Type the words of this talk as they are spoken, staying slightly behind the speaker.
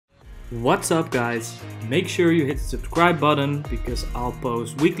What's up guys? Make sure you hit the subscribe button because I'll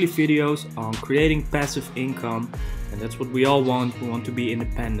post weekly videos on creating passive income, and that's what we all want. We want to be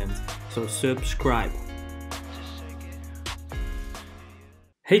independent, so subscribe.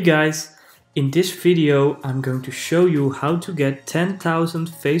 Hey guys, in this video I'm going to show you how to get 10,000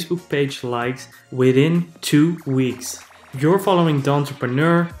 Facebook page likes within 2 weeks. If you're following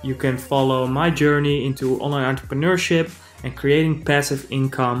Dawntrepreneur, you can follow my journey into online entrepreneurship and creating passive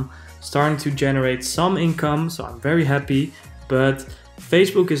income, starting to generate some income, so I'm very happy. But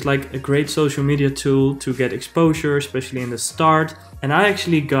Facebook is like a great social media tool to get exposure, especially in the start. And I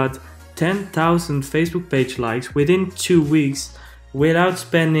actually got 10,000 Facebook page likes within 2 weeks without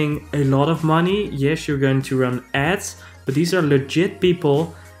spending a lot of money. Yes, you're going to run ads, but these are legit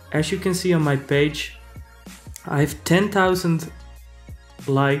people. As you can see on my page, I have 10,000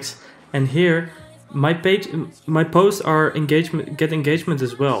 likes, and here my posts are get engagement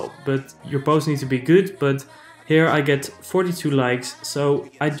as well, but your posts need to be good. But here I get 42 likes, so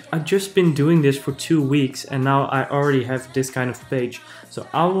I've just been doing this for 2 weeks and now I already have this kind of page. So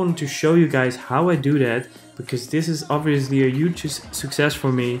I want to show you guys how I do that, because this is obviously a huge success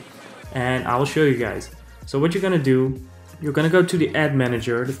for me, and I will show you guys. So what you're gonna do, you're gonna go to the ad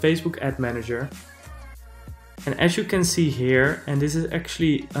manager, the Facebook ad manager, and as you can see here, and this is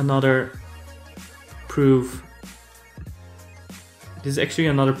actually another proof. This is actually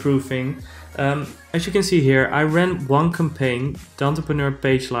another proof thing. As you can see here, I ran one campaign, Dawntrepreneur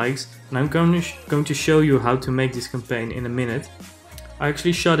page likes, and I'm going to show you how to make this campaign in a minute. I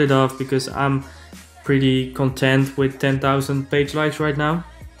actually shut it off because I'm pretty content with 10,000 page likes right now.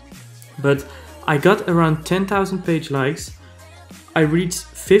 But I got around 10,000 page likes. I reached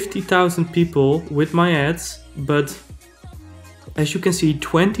 50,000 people with my ads, but as you can see,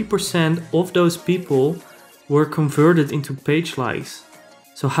 20% of those people were converted into page likes.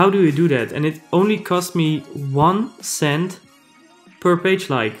 So how do you do that? And it only cost me 1 cent per page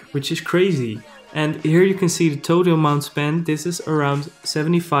like, which is crazy. And here you can see the total amount spent. This is around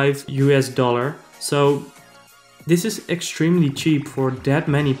 $75 US. So this is extremely cheap for that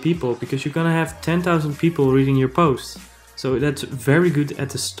many people, because you're gonna have 10,000 people reading your posts. So that's very good at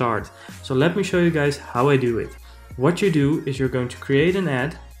the start. So let me show you guys how I do it. What you do is you're going to create an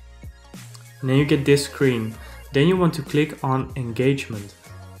ad, and then you get this screen. Then you want to click on engagement.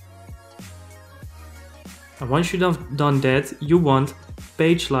 And once you've done that, you want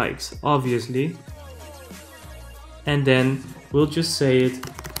page likes, obviously. And then we'll just say it,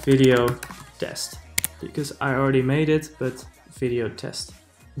 video test, because I already made it, but video test.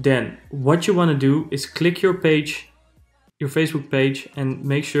 Then what you want to do is click your page, your Facebook page, and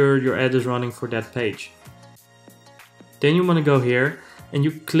make sure your ad is running for that page. Then you want to go here and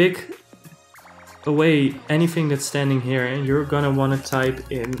you click away anything that's standing here, and you're gonna want to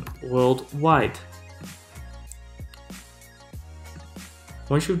type in worldwide.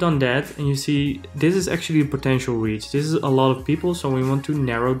 Once you've done that, and you see this is actually a potential reach, this is a lot of people, so we want to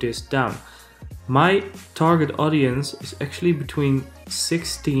narrow this down. My target audience is actually between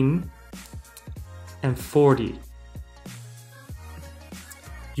 16 and 40.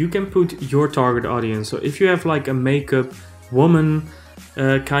 You can put your target audience. So if you have like a makeup woman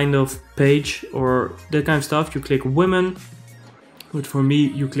kind of page or that kind of stuff, you click women. But for me,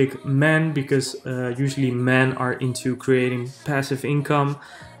 you click men, because usually men are into creating passive income.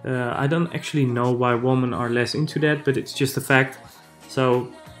 I don't actually know why women are less into that, but it's just a fact. So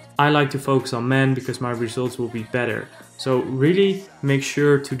I like to focus on men because my results will be better. So really make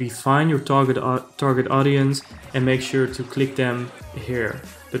sure to define your target audience and make sure to click them here.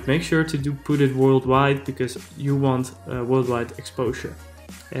 But make sure to put it worldwide, because you want worldwide exposure,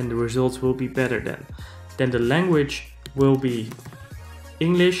 and the results will be better then. Then the language will be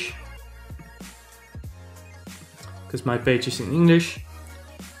English, because my page is in English.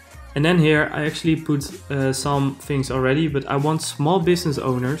 And then here I actually put some things already, but I want small business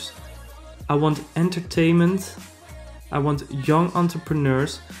owners, I want entertainment, I want young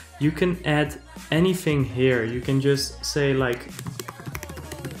entrepreneurs. You can add anything here. You can just say like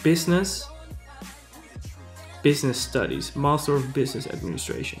business studies, Master of Business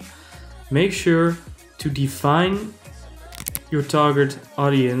Administration. Make sure to define your target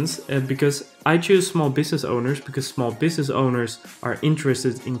audience, because I choose small business owners because small business owners are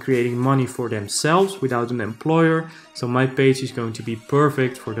interested in creating money for themselves without an employer. So my page is going to be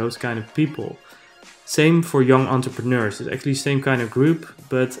perfect for those kind of people. Same for young entrepreneurs. It's actually the same kind of group,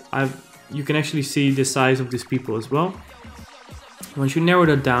 but you can actually see the size of these people as well. Once you narrow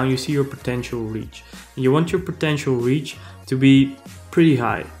that down, you see your potential reach. You want your potential reach to be pretty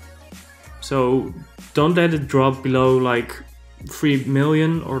high. So don't let it drop below like 3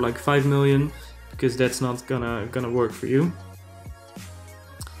 million or like 5 million, because that's not gonna work for you.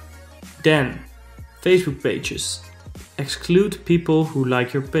 Then Facebook pages. Exclude people who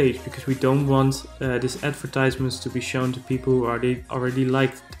like your page, because we don't want these advertisements to be shown to people who already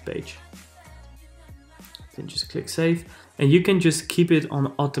liked the page. Then just click save, and you can just keep it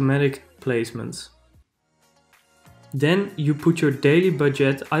on automatic placements. Then you put your daily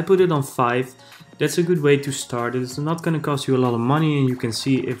budget. I put it on 5. That's a good way to start. It's not going to cost you a lot of money, and you can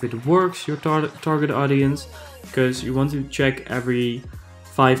see if it works, your target audience, because you want to check every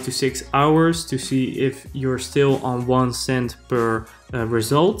 5 to 6 hours to see if you're still on 1 cent per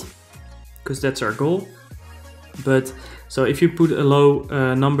result, because that's our goal. But so if you put a low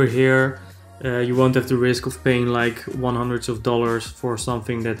number here, you won't have the risk of paying like $100s for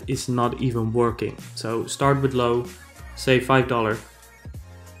something that is not even working. So start with low, say $5.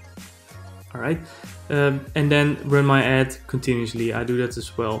 All right, and then run my ad continuously. I do that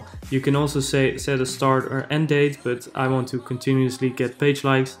as well. You can also set a start or end date, but I want to continuously get page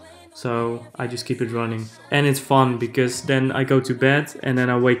likes, so I just keep it running. And it's fun, because then I go to bed and then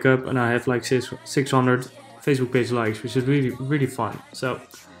I wake up and I have like 600 Facebook page likes, which is really fun. So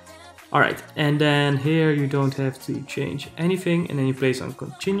all right, and then here you don't have to change anything, and then you place on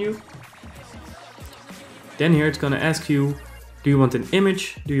continue. Then here it's gonna ask you, do you want an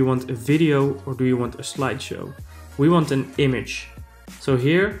image, do you want a video, or do you want a slideshow? We want an image. So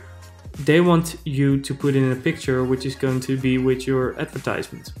here they want you to put in a picture which is going to be with your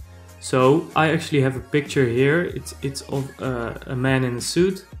advertisement. So I actually have a picture here. It's of a man in a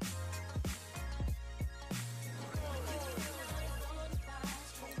suit.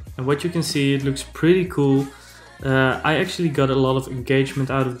 And what you can see, it looks pretty cool. I actually got a lot of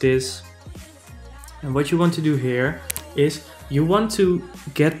engagement out of this. And what you want to do here is you want to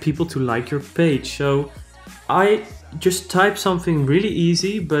get people to like your page. So I just type something really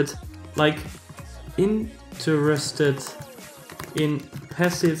easy, but like interested in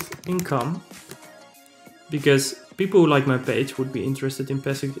passive income, because people who like my page would be interested in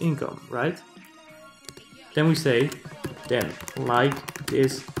passive income, right? Then we say, then like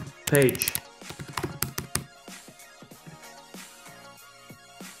this page.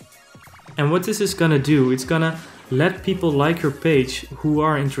 And what this is gonna do, it's gonna let people like your page who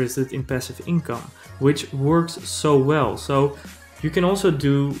are interested in passive income, which works so well. So you can also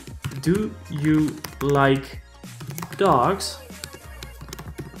do you like dogs?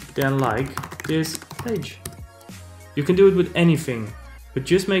 Then like this page. You can do it with anything, but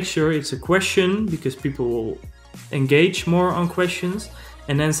just make sure it's a question, because people will engage more on questions,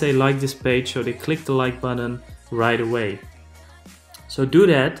 and then say like this page, so they click the like button right away. So do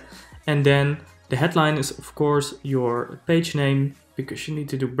that, and then the headline is of course your page name, because you need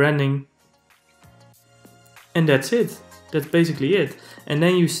to do branding. And that's it. That's basically it. And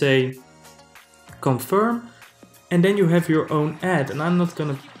then you say confirm, and then you have your own ad. And I'm not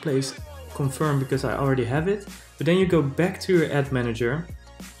gonna place confirm because I already have it. But then you go back to your ad manager.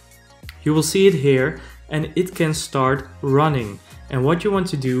 You will see it here, and it can start running. And what you want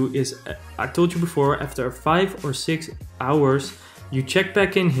to do is, I told you before, after 5 or 6 hours, you check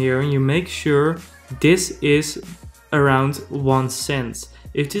back in here and you make sure this is around 1 cent.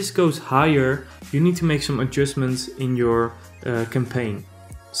 If this goes higher, you need to make some adjustments in your campaign.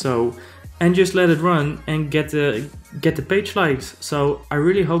 So, and just let it run and get the page likes. So I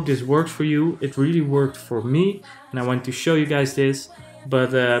really hope this works for you. It really worked for me, and I want to show you guys this.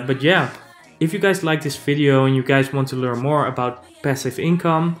 But yeah, if you guys like this video and you guys want to learn more about passive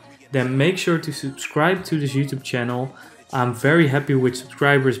income, then make sure to subscribe to this YouTube channel. I'm very happy with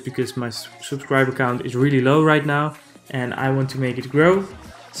subscribers, because my subscriber count is really low right now and I want to make it grow.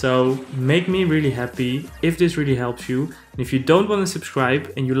 So make me really happy if this really helps you. And if you don't want to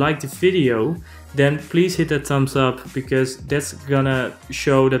subscribe and you like the video, then please hit that thumbs up, because that's gonna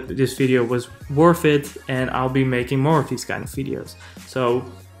show that this video was worth it, and I'll be making more of these kind of videos. So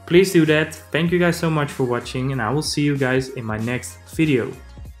please do that. Thank you guys so much for watching, and I will see you guys in my next video.